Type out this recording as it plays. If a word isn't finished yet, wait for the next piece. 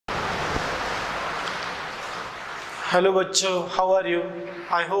Hello bachcho, how are you?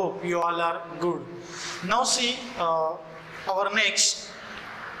 I hope you all are good. Now see our next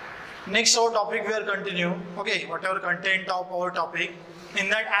our topic we are continue. Okay, whatever content of our topic in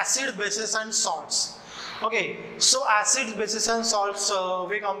that acid, bases and salts. Okay, so acids, bases and salts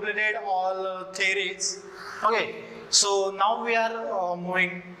we completed all theories. Okay, so now we are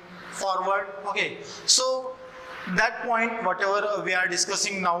moving forward. Okay, so that point whatever we are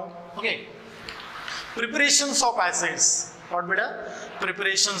discussing now. Okay. Preparations of acids. What beta?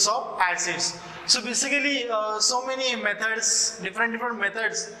 Preparations of acids. So basically, so many methods, different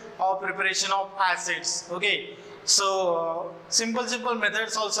methods of preparation of acids. Okay. So simple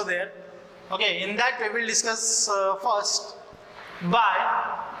methods also there. Okay. In that we will discuss first by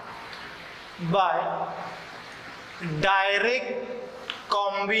direct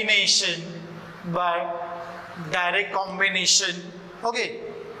combination. By direct combination. Okay.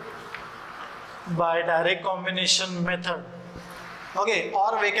 By direct combination method. Okay,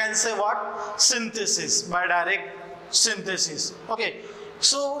 or we can say what? Synthesis, by direct synthesis. Okay,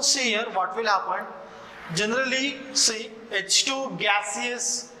 so see here what will happen. Generally, see H2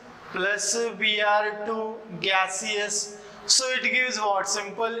 gaseous plus Br2 gaseous. So it gives what?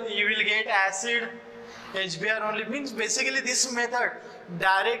 Simple, you will get acid HBr only. Means basically this method,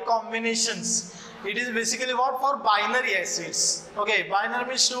 direct combinations. It is basically what? For binary acids. Okay, binary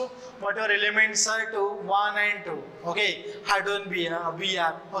means two, whatever elements are 2, 1 and 2. Okay, hydrogen Br.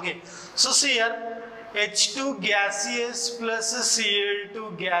 Okay, so see here H2 gaseous plus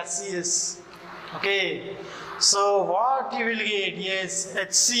Cl2 gaseous. Okay, so what you will get? Yes,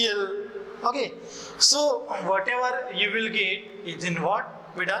 HCl. Okay, so whatever you will get is in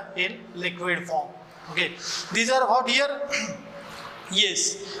what? Beta in liquid form. Okay, these are what here?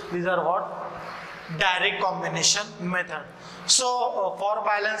 Yes, these are what? Direct combination method. So for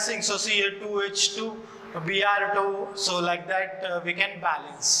balancing, so see here 2H2 Br2, so like that we can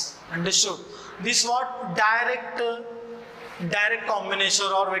balance. Understood? This what? Direct combination,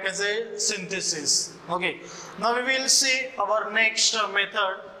 or we can say synthesis. Okay, now we will see our next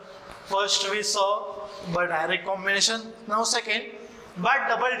method. First we saw by direct combination, now second by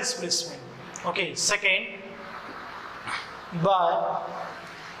double displacement. Okay, second by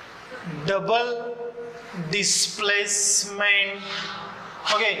double displacement.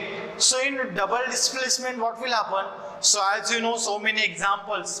 Okay, so in double displacement what will happen? So as you know, so many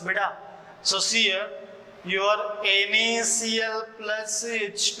examples beta. So see here your NaCl plus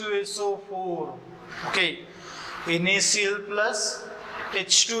H2SO4. Okay, NaCl plus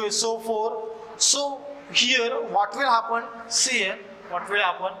H2SO4. So here what will happen? See here what will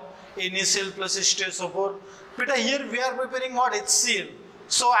happen? NaCl plus H2SO4. Beta, here we are preparing what? HCl.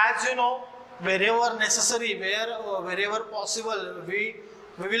 So as you know, wherever necessary, wherever possible, we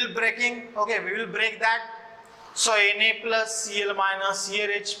will breaking. Okay, we will break that. So Na plus Cl minus,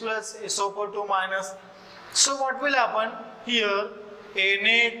 here H plus SO4 2 minus. So what will happen here?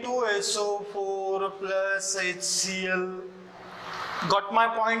 Na2SO4 plus HCl. Got my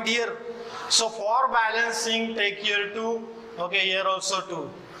point here? So for balancing, take here 2. Okay, here also 2.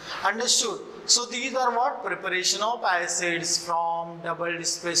 Understood? So these are what? Preparation of acids from double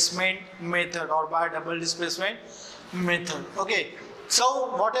displacement method or by double displacement method. Okay.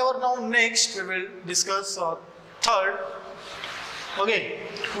 So whatever now next we will discuss third. Okay.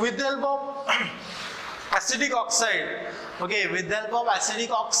 With the help of acetic oxide. Okay. With the help of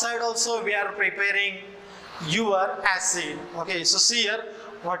acetic oxide also we are preparing your acid. Okay. So see here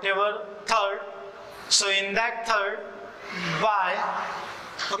whatever third. So in that third by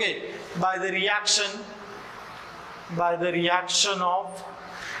the reaction of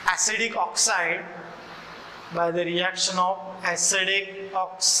acetic oxide,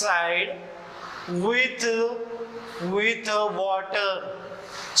 with water.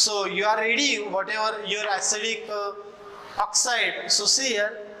 So you are ready, whatever your acetic oxide. So see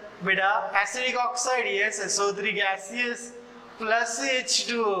here, beta acetic oxide, yes, SO3 gaseous plus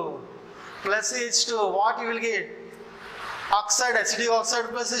H2O. What you will get? Oxide, acetic oxide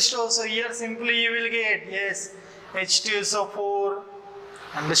plus H2O. So here simply you will get, yes, H2SO4.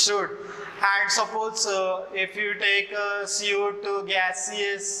 Understood? And suppose if you take CO2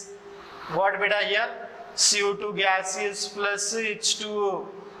 gaseous, what beta here? CO2 gaseous plus H2O.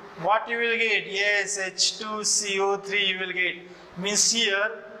 What you will get? Yes, H2CO3 you will get. Means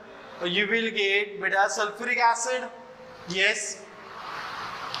here you will get beta sulfuric acid. Yes,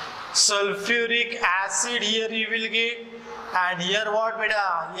 sulfuric acid here you will get. And here what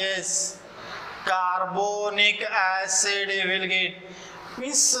beta? Yes, carbonic acid you will get.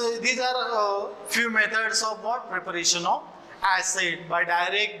 Means these are few methods of what? Preparation of acid by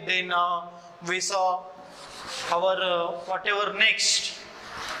direct. Then we saw our whatever next,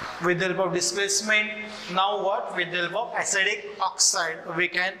 with the help of displacement. Now what? With the help of acidic oxide we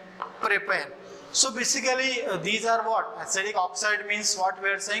can prepare. So basically these are what? Acidic oxide means what we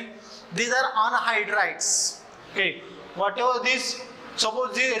are saying? These are anhydrides. Okay, whatever this,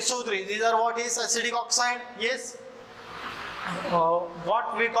 suppose this SO3, these are what is acidic oxide? Yes.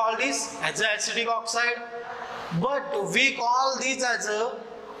 What we call this as a acidic oxide, but we call this as a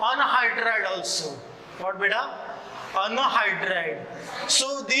anhydride also. What beta? Anhydride.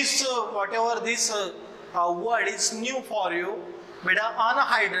 So this whatever this word is new for you, beta.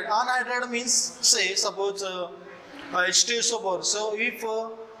 Anhydride. Anhydride means, say suppose H2SO4. So if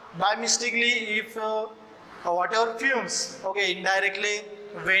by mistakenly if whatever fumes, okay, indirectly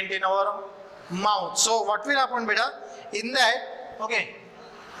went in our mouth, so what will happen beta? In that, okay,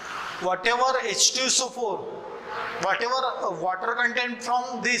 whatever H2SO4, whatever water content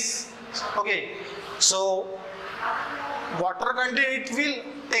from this, okay, so water content it will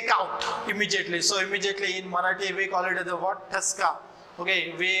take out immediately. So immediately in Marathi we call it as the what? Thaska.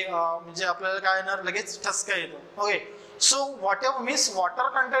 Okay, we म्हणजे आपल्याला काय येणार लगेच ठसका येतो. Okay, so whatever means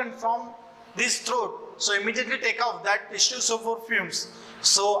water content from this throat, so immediately take out that H2SO4 fumes.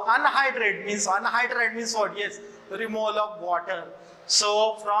 So anhydride means what? Yes, removal of water.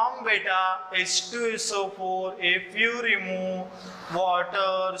 So from beta H2SO4, if you remove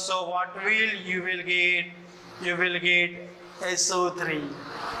water, so what will you will get? You will get SO3.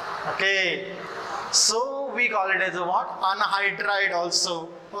 Okay, so we call it as a what? Anhydride also.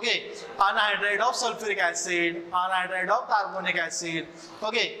 Okay, anhydride of sulfuric acid, anhydride of carbonic acid.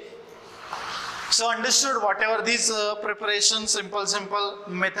 Okay, so understood whatever this preparation, simple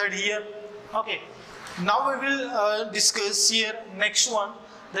method here. Okay, now we will discuss here next one,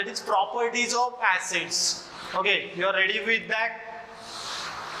 that is properties of acids. Okay, you are ready with that?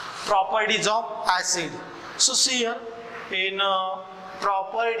 Properties of acid. So see here in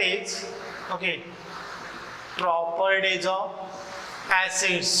properties, okay, properties of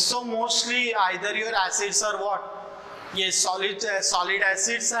acids. So mostly either your acids are what? Yes, solid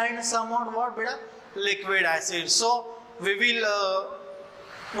acids and somewhat what beta? Liquid acids. So we will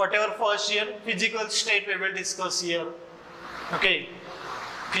whatever first year physical state we will discuss here. Okay,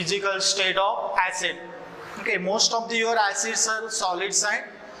 physical state of acid. Okay, most of your acids are solids and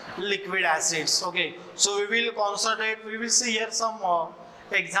liquid acids. Okay, so we will concentrate, we will see here some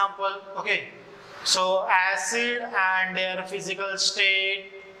example. Okay, so acid and their physical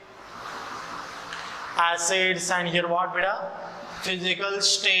state, acids and here what beta? Physical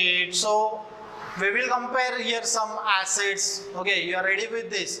state. So we will compare here some acids. Okay, you are ready with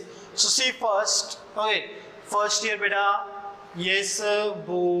this? So see first, okay, first here beta, yes,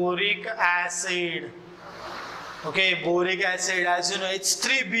 boric acid. Okay, boric acid, as you know,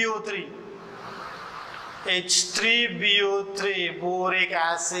 H3BO3. H3BO3, boric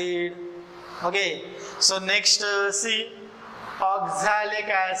acid. Okay, so next see oxalic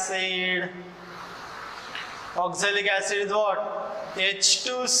acid. Oxalic acid is what?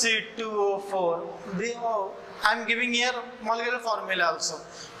 H2C2O4. I am giving here molecular formula also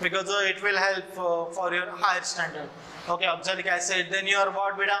because it will help for your higher standard. Okay, oxalic acid. Then your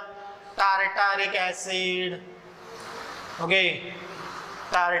what beta? Tartaric acid. Okay,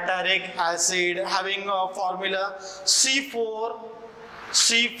 tartaric acid having a formula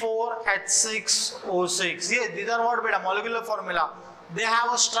C4H6O6. Yeah, these are what beta? Molecular formula. They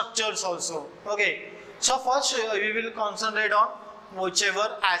have a structures also. Okay. So first we will concentrate on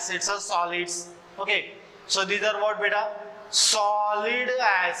whichever acids are solids. Okay. So these are what beta? Solid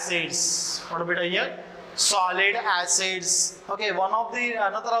acids. What beta here? Solid acids. Okay. One of the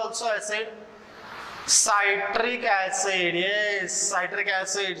another also acid. Citric acid. Yes, citric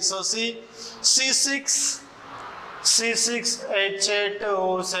acid. So see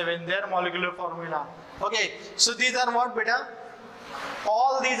C6H8O7. Their molecular formula. Okay. So these are what beta?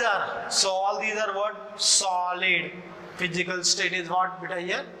 All these are, so all these are what? Solid. Physical state is what beta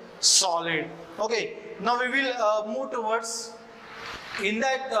here? Solid. Okay, now we will move towards, in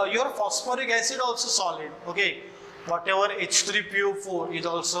that your phosphoric acid also solid. Okay, whatever H3PO4 is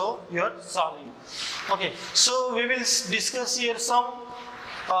also your solid. Okay, so we will discuss here some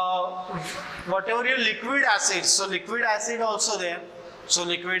whatever your liquid acids. So liquid acid also there. So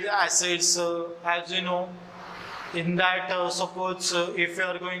liquid acids, as you know, in that suppose if you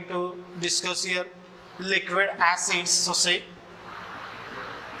are going to discuss here liquid acids, so say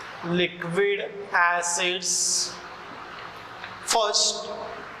liquid acids. First,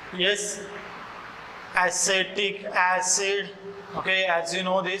 yes, acetic acid. Okay, as you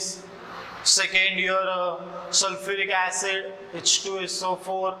know this. Second, your sulfuric acid,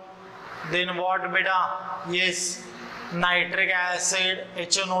 H2SO4. Then what beta? Yes, nitric acid,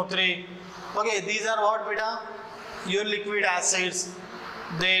 HNO3. Okay, these are what beta? Your liquid acids.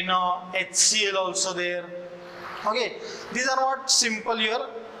 Then HCl also there. Okay, these are what simple your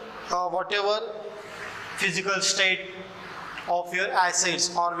whatever physical state of your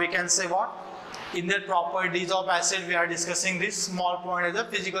acids, or we can say what in their properties of acid we are discussing this small point as a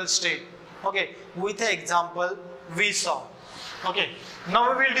physical state. Okay, with an example we saw. Okay,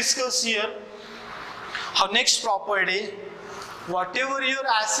 now we will discuss here how next property, whatever your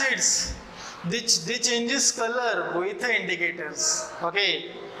acids they changes color with the indicators.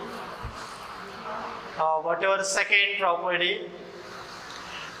 Okay, whatever second property,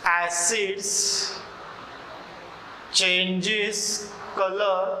 acids changes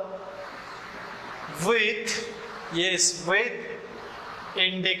color with, yes, with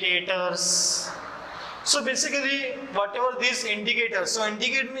indicators. So basically whatever these indicators, so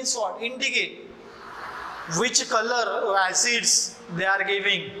indicate means what? Indicate which color acids they are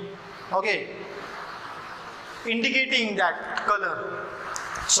giving. Okay, indicating that color.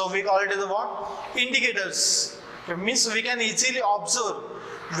 So we call it as what? Indicators. It means we can easily observe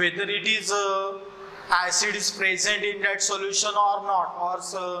whether it is acid is present in that solution or not, or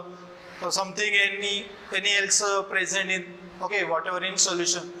something any else present in, okay, whatever in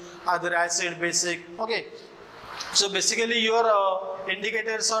solution, either acid, basic. Okay, so basically your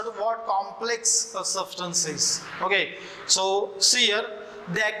indicators are what? Complex substances. Okay, so see here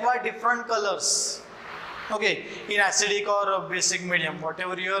they acquire different colors. Okay, in acidic or basic medium,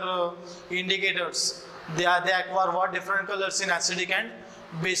 whatever your indicators, they acquire what? Different colors in acidic and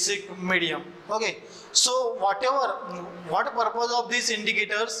basic medium. Okay, so what purpose of these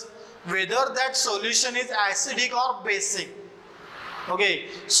indicators, whether that solution is acidic or basic. Okay,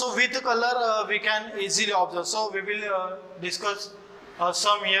 so with the color we can easily observe. So we will discuss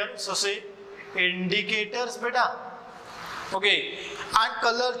some here. So say indicators beta. Okay, and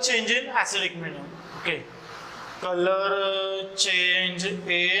color change in acidic medium. Okay, color change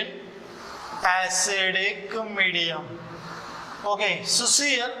in acidic medium. Okay, so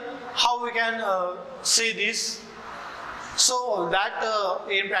see here how we can see this. So that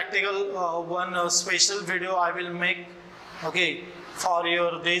in practical one special video I will make. Okay, for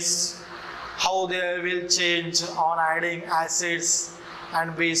your this how they will change on adding acids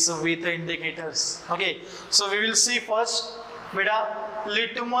and base with indicators. Okay, so we will see first beta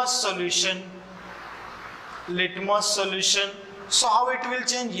litmus solution. Litmus solution. So how it will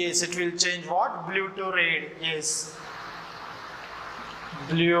change? Yes, it will change what? Blue to red. Yes,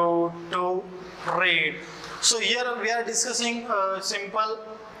 blue to red. So here we are discussing simple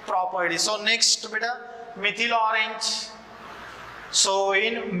property. So next beta methyl orange. So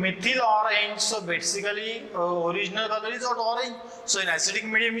in methyl orange, so basically original color is what? Orange. So in acidic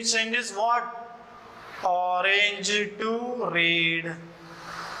medium it changes what? Orange to red.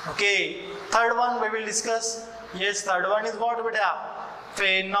 Okay, third one we will discuss. Yes, third one is what beta?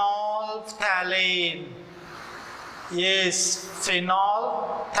 Phenolphthalein. Yes,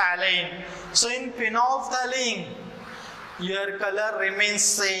 phenolphthalein. So in phenolphthalein your color remains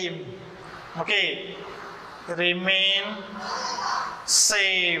same. Okay, remain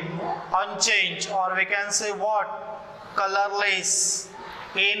same, unchanged, or we can say what? Colorless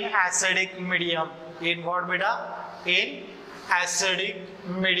in acidic medium. In what beta? In acidic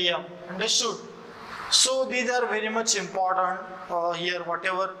medium. Understood? So these are very much important here.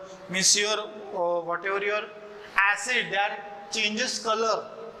 Whatever means your whatever your acid that changes color.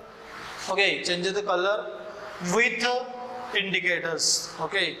 Okay, changes the color with indicators.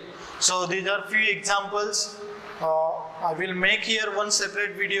 Okay, so these are few examples. I will make here one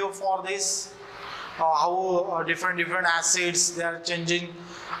separate video for this. How different acids they are changing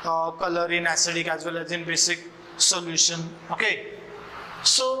color in acidic as well as in basic solution. Okay,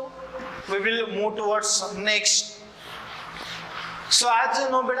 so we will move towards next. So as you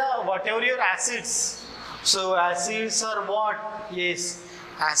know beta, whatever your acids, so acids are what? Yes,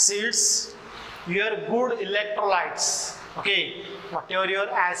 acids, your good electrolytes. Okay, whatever your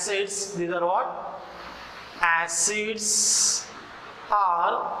acids, these are what? Acids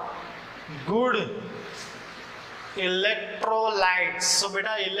are good electrolytes. So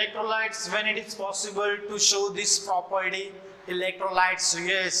beta, electrolytes, when it is possible to show this property, electrolytes,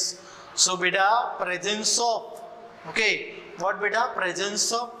 yes. So beta, presence of, okay, what beta?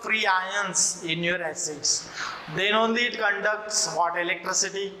 Presence of free ions in your acids. Then only it conducts what?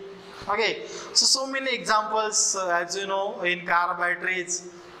 Electricity. Okay, so many examples as you know in car batteries,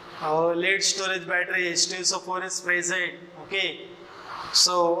 lead storage battery, H2SO4 is present. Okay,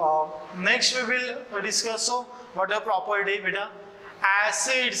 so next we will discuss so what a property beta?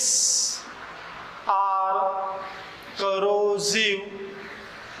 acids are corrosive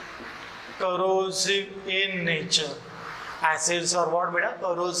in nature. Acids are what, beta?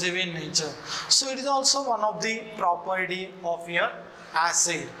 Corrosive in nature. So it is also one of the property of your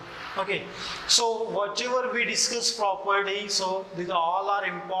acid. Okay, so whatever we discuss property, so these all are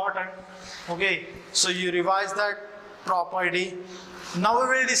important. Okay, so you revise that property. Now we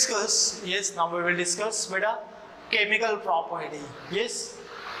will discuss, yes, now we will discuss beta chemical property. Yes,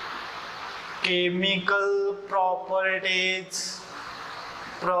 chemical properties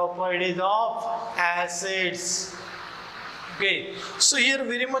of acids. Okay, so here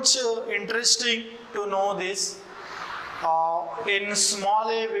very much interesting to know this. In small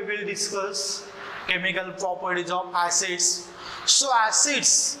a we will discuss chemical properties of acids. So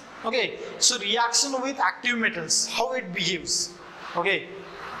acids, okay, so reaction with active metals, how it behaves. Okay,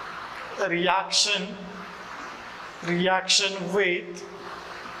 reaction with,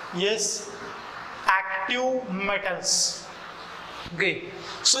 yes, active metals. Okay,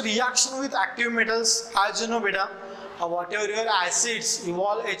 so reaction with active metals, as you know beta, whatever your acids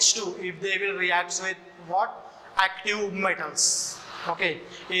evolve H2 if they will react with what? Active metals. Okay,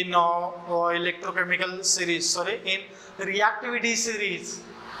 in electrochemical series, in reactivity series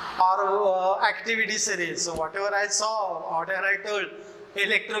or activity series. So whatever I saw, whatever I told,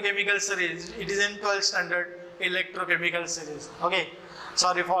 electrochemical series, it is in 12th standard electrochemical series. Okay,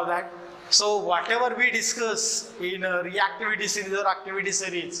 sorry for that. So whatever we discuss in reactivity series or activity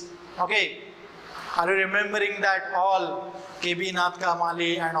series, okay, are you remembering that all? KB Nath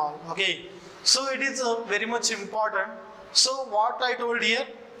Kamali and all. Okay, so it is very much important. So what I told here,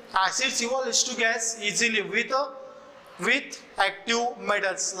 acids evolve H2 gas easily with active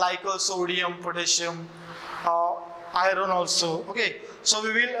metals like sodium, potassium, iron also. Okay, so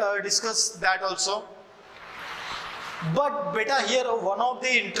we will discuss that also. But beta here one of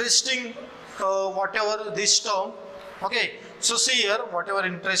the interesting whatever this term. Okay, so see here whatever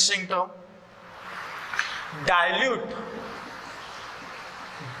interesting term, dilute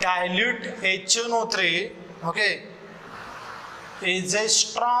HNO3, okay, is a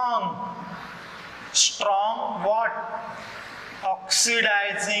strong what?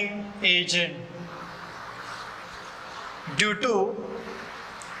 Oxidizing agent due to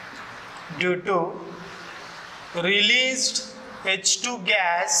released H2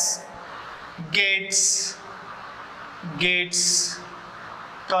 gas gets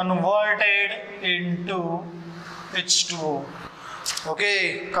converted into H2O.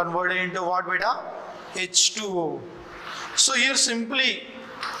 Okay, converted into what beta? H2O. So here simply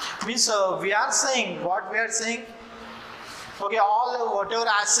means we are saying what we are saying. Okay, all whatever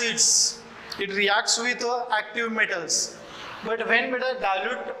acids, it reacts with active metals. But when beta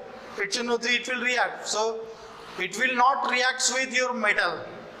dilute HNO3, it will react. So it will not react with your metal.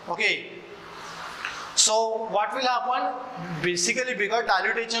 Okay. So what will happen? Basically, because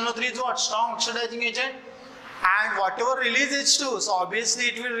dilute HNO3 is what? Strong oxidizing agent. And whatever release H2, so obviously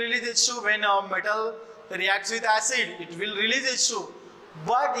it will release H2 when metal reacts with acid, it will release H2.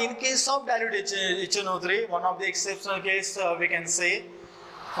 But in case of dilute HNO3, one of the exceptional case we can say,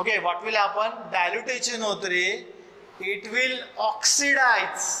 okay, what will happen? Dilute HNO3, it will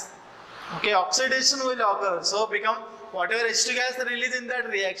oxidize. Okay, oxidation will occur. So become whatever H2 gas released in that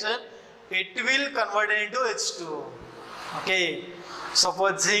reaction, it will convert into H2. Okay,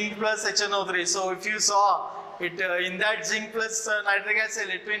 suppose zinc plus HNO3. So if you saw it in that zinc plus nitric acid,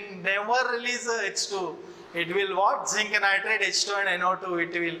 it will never release H2. It will what? Zinc nitrate, H2 and NO2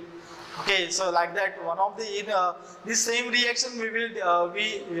 it will. Okay, so like that one of the this same reaction we will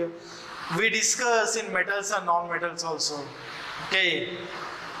we discuss in metals and non-metals also. Okay,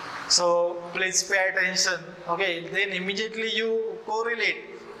 so please pay attention. Okay, then immediately you correlate.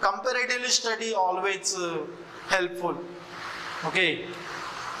 Comparatively study always helpful. Okay,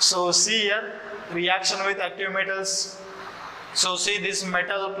 so see here reaction with active metals. So see this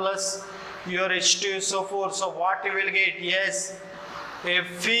metal plus your H2SO4. So what you will get? Yes,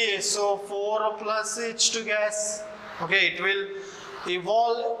 FeSO4 plus H2 gas. Okay, it will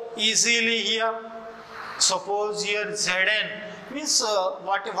evolve easily here. Suppose here Zn means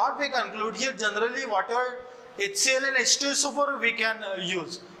what we conclude here, generally whatever HCl and H2SO4 we can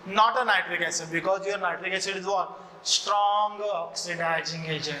use, not a nitric acid, because your nitric acid is what? Strong oxidizing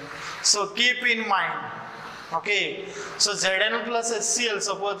agent. So keep in mind. Okay, so Zn plus HCl,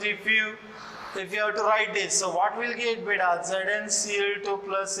 suppose if you have to write this, so what will get beta? ZnCl2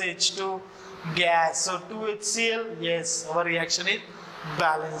 plus H2 gas. So 2HCl, yes, our reaction is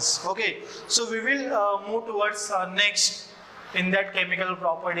balanced. Okay, so we will move towards next in that chemical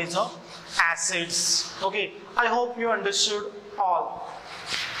properties of acids. Okay, I hope you understood all.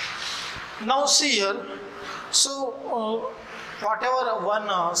 Now see here, so whatever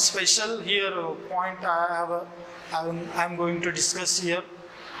one special here point I'm going to discuss here.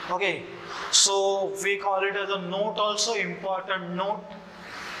 Okay, so we call it as a note, also important note,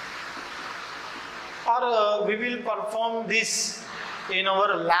 or we will perform this in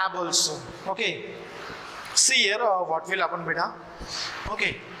our lab also. Okay, see here what will happen, beta.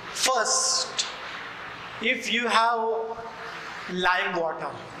 Okay, first, if you have lime water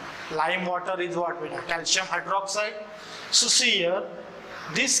is what, beta? Calcium hydroxide. So see here,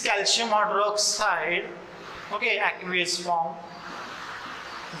 this calcium hydroxide, okay, aqueous form.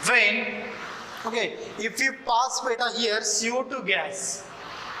 When, okay, if you pass, beta, here CO2 gas,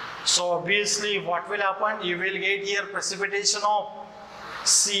 so obviously what will happen? You will get here precipitation of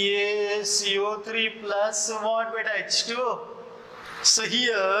CO3 plus what, beta? H2O. So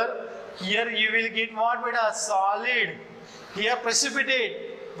here you will get what, beta? Solid. Here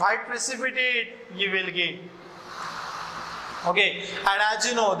precipitate, white precipitate you will get. Okay, and as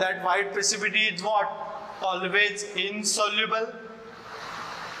you know that white precipitate is what? Always insoluble.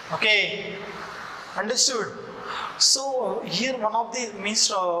 Okay, understood? So here one of the means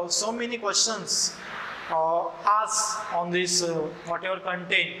so many questions asked on this whatever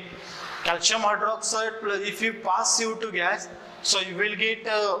contain calcium hydroxide plus if you pass CO2 gas, so you will get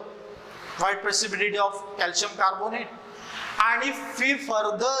white precipitate of calcium carbonate. And if you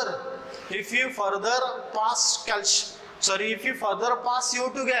further pass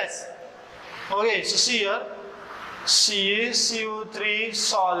CO2 gas, okay, so see here, CaCO3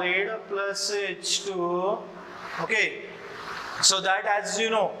 solid plus H2O. Okay, so that, as you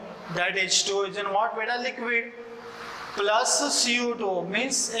know, that H2O is in what, beta? Liquid. Plus CO2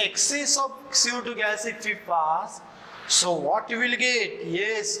 means excess of CO2 gas if you pass. So what you will get?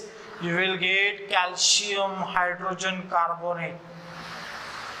 Yes, you will get calcium hydrogen carbonate.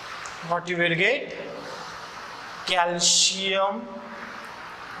 What you will get? Calcium,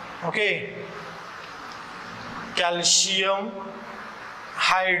 okay, calcium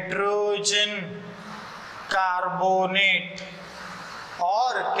hydrogen carbonate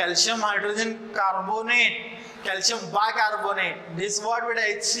or calcium hydrogen carbonate, calcium bicarbonate. This is what, beta?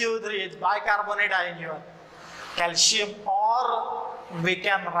 HCO3 is bicarbonate ion here. Calcium, or we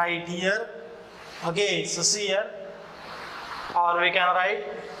can write here, okay, so see here, or we can write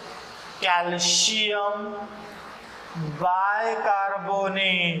calcium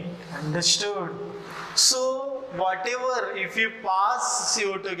bicarbonate. Understood? So whatever, if you pass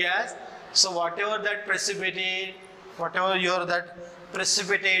CO2 gas, so whatever that precipitate, whatever your that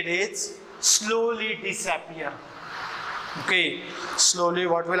precipitate is, slowly disappear. Okay, slowly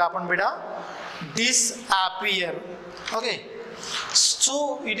what will happen, beta? Disappear. Okay,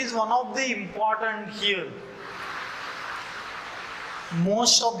 so it is one of the important here.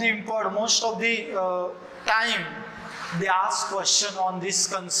 Most of the time they ask question on this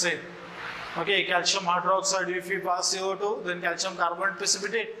concept. Okay, calcium hydroxide, if you pass CO2, then calcium carbonate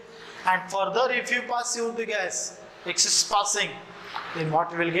precipitate, and further if you pass CO2 gas, excess passing, then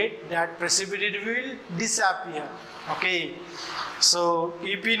what you will get? That precipitate will disappear. Okay, so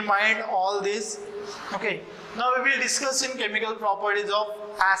keep in mind all this. Okay, now we will discuss in chemical properties of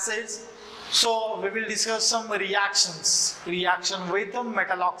acids. So we will discuss some reactions, reaction with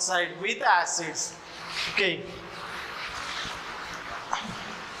metal oxide with acids. Okay,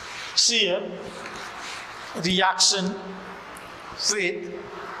 see here, reactions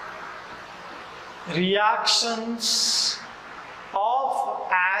of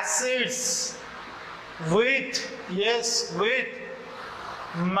acids with, yes, with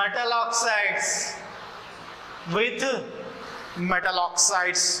metal oxides,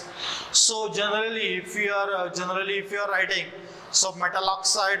 So generally if you are writing, so metal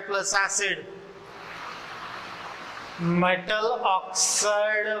oxide plus acid,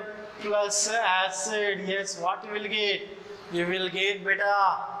 yes, what you will get? You will get,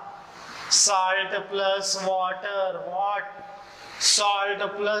 beta, salt plus water. What?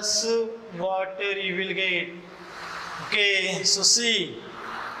 Salt plus water you will get. Okay, so see,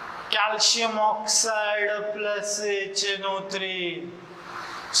 calcium oxide plus HNO3.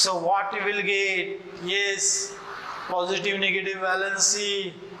 So what you will get? Yes, positive negative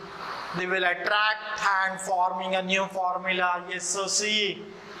valency. They will attract and forming a new formula. Yes, so see,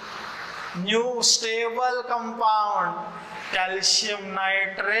 new stable compound, calcium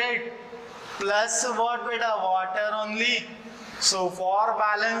nitrate plus what, beta? Water only. So for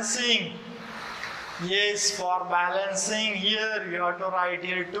balancing, yes, for balancing here you have to write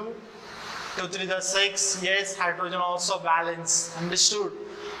here 2, 2, 3 the 6, yes, hydrogen also balance. Understood?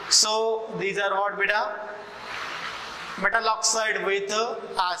 So these are what, beta? metal oxide with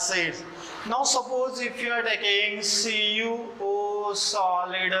acid. Now suppose if you are taking CuO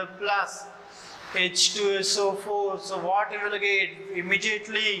solid plus H2SO4, so what you will get?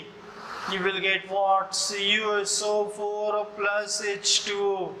 Immediately you will get what? CuSO4 plus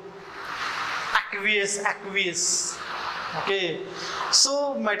H2O, aqueous. Okay,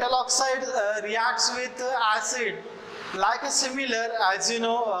 so metal oxide reacts with acid like a similar, as you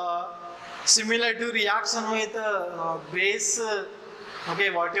know, similar to reaction with base.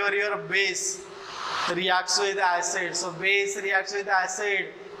 Okay, whatever your base reacts with acid, so base reacts with acid,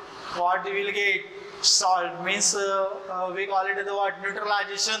 what we will get? Salt. Means we call it the what?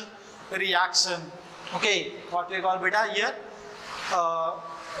 Neutralization reaction. Okay, what we call beta here?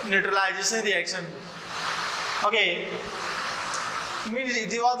 Neutralization reaction. Okay, means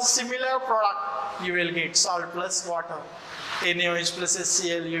it was similar product you will get, salt plus water. NaOH plus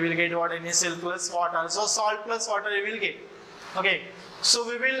HCl, you will get what? NaCl plus water. So salt plus water you will get. Okay, so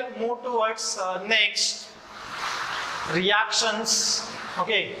we will move towards next reactions.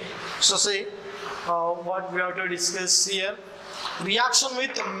 Okay, so see what we have to discuss here. Reaction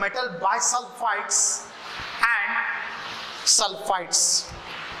with metal bisulfides and sulfides.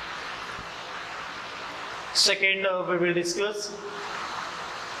 Second, we will discuss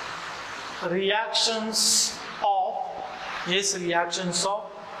reactions of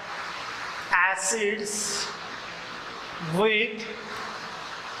acids with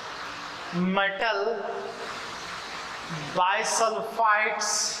metal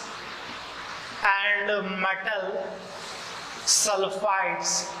bisulfides and metal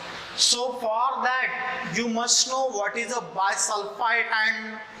sulfides. So for that you must know what is a bisulfide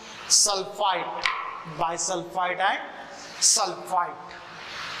and sulfide. Bisulfide and sulfide.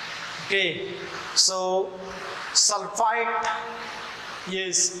 Okay, so sulfide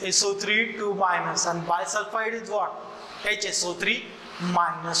is SO3 2 minus and bisulfide is what? HSO3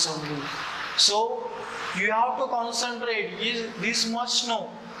 minus only. So you have to concentrate, this must know,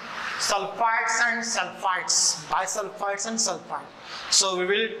 sulfides and sulfides, bisulfides and sulfide. So we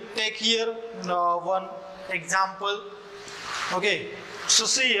will take here one example. Okay, so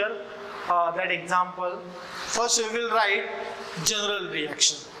see here that example. First we will write general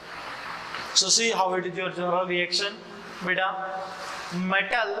reaction. So see how it is your general reaction. Beta,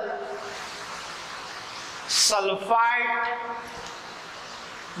 metal sulfide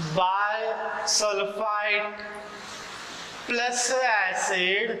bisulfide plus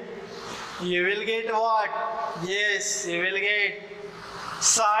acid, you will get what? Yes, you will get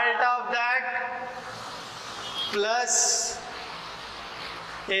salt of that plus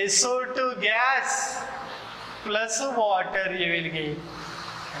SO2 gas plus water you will get.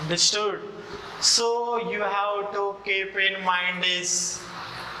 Understood? So you have to keep in mind this.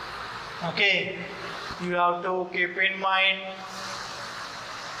 Okay, you have to keep in mind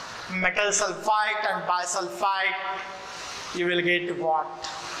metal sulfide and bisulfide, you will get what?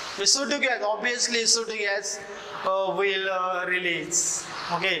 SO2 gas, obviously SO2 gas will release.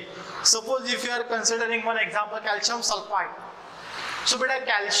 Okay, suppose if you are considering one example, calcium sulfide. So beta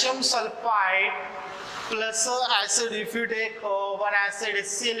calcium sulfide plus acid, if you take one acid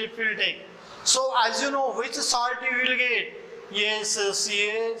HCl if you take. So as you know, which salt you will get? Yes,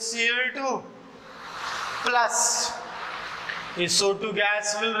 Cl2 plus SO2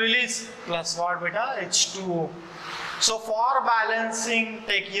 gas will release plus what beta? H2O. So for balancing,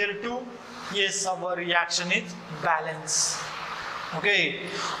 take here 2. Yes, our reaction is balance. Okay,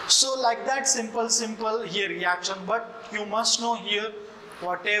 so like that simple here reaction, but you must know here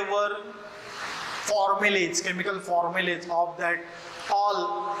whatever formulas, chemical formulas of that,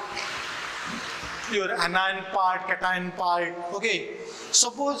 all your anion part, cation part. Okay,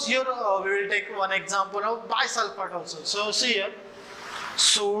 suppose here we will take one example of bisulfite also. So see here,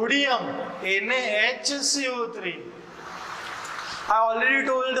 sodium NaHCO3. I already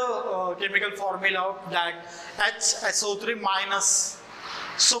told the chemical formula of that, HSO3 minus.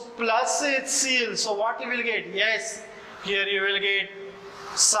 So plus HCl. So what you will get? Yes, here you will get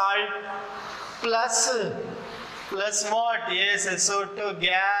salt plus what? Yes, SO2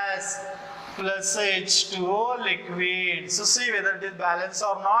 gas plus H2O liquid. So see whether it is balanced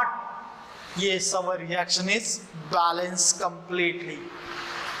or not. Yes, our reaction is balanced completely.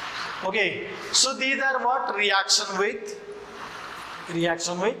 Okay, so these are what? Reaction with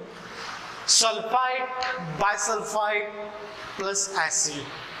sulfide, bisulfide plus acid.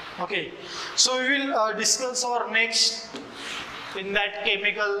 Okay, so we will discuss our next in that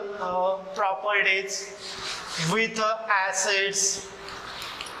chemical properties with acids.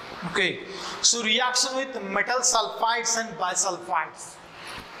 Okay, so reaction with metal sulfides and bisulfides.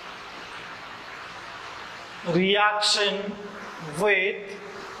 reaction with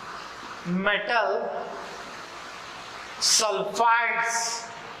metal sulfides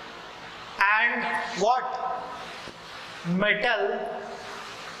and what? Metal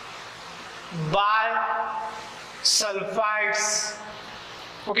bisulfides.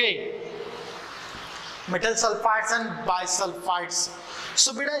 Okay, metal sulfides and bisulfides.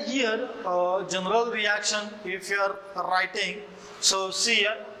 So beta here general reaction, if you are writing, so see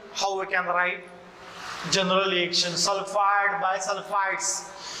here how we can write general reaction sulfide bisulfides.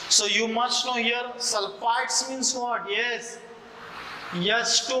 So you must know here sulfides means what? Yes,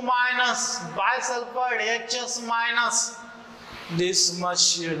 H2 minus, bisulfide HS minus. This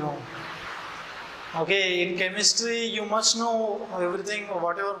much you know. Okay, in chemistry you must know everything,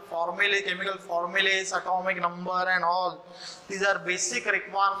 whatever formulae, chemical formulas, atomic number and all. These are basic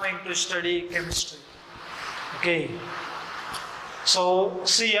requirement to study chemistry. Okay. So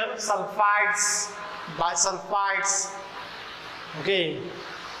see here sulfides, bisulfides. Okay.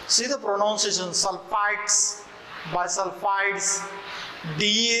 See the pronunciation sulfides, bisulfides,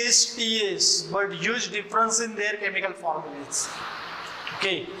 DS, TS, but huge difference in their chemical formulas.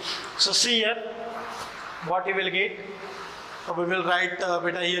 Okay. So see here what you will get. We will write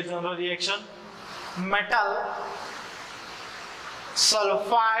beta here general reaction. Metal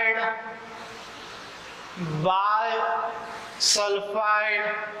sulfide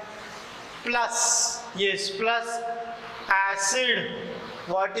bisulfide plus, yes, plus acid.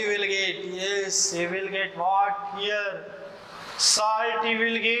 What you will get? Yes, you will get what here? Salt you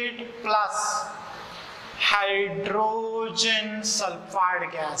will get plus hydrogen sulfide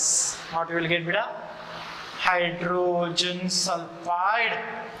gas. What you will get beta? Hydrogen sulfide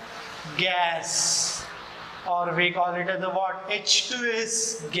gas, or we call it as the what?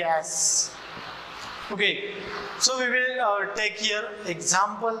 H2S gas. Okay, so we will take here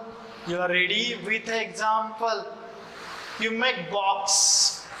example. You are ready with example. You make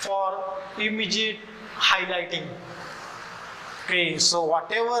box for immediate highlighting. Okay, so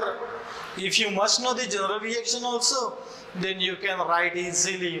whatever, if you must know the general reaction also, then you can write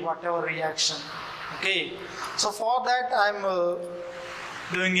easily whatever reaction. Okay, so for that I am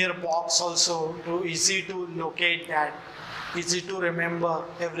doing here box also, to easy to locate that, easy to remember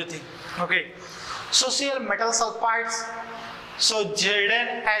everything. Okay, so see here metal sulfides. So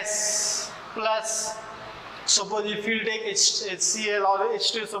ZnS plus, suppose if you take HCl or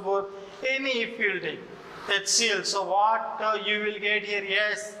H2, suppose any if you take HCl, so what you will get here?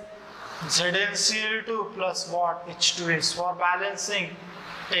 Yes, ZnCl2 plus what? H2S. For balancing,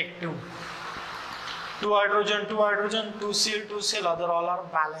 take 2. 2 hydrogen, 2 hydrogen, 2 Cl, 2 Cl, other all are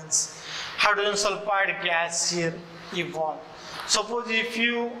balanced. Hydrogen sulfide gas here evolve. Suppose if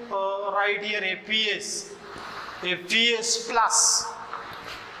you write here APS plus.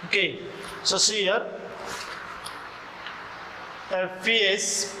 Okay, so see here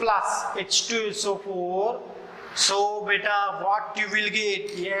FeS plus H2SO4. So beta, what you will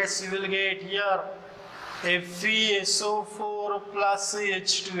get? Yes, you will get here FeSO4 plus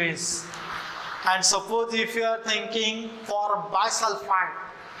H2S. And suppose if you are thinking for bisulfide,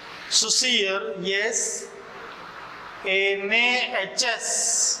 so see here, yes,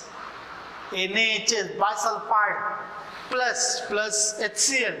 NaHS bisulfide plus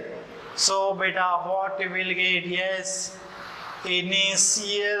HCl. So beta, what you will get? Yes,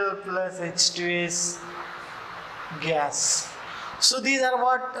 NaCl plus H2S gas. So these are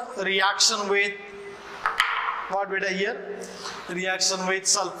what? Reaction with what beta here? Reaction with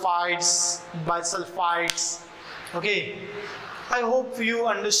sulfides, bisulfides. Okay, I hope you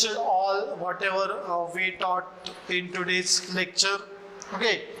understood all whatever we taught in today's lecture.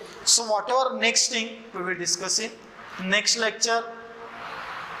 Okay, so whatever next thing we will discuss in next lecture.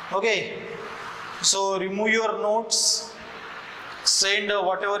 Okay, so remove your notes, send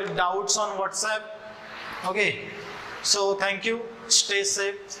whatever doubts on WhatsApp. Okay, so thank you, stay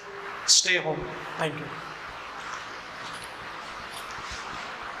safe, stay home. Thank you.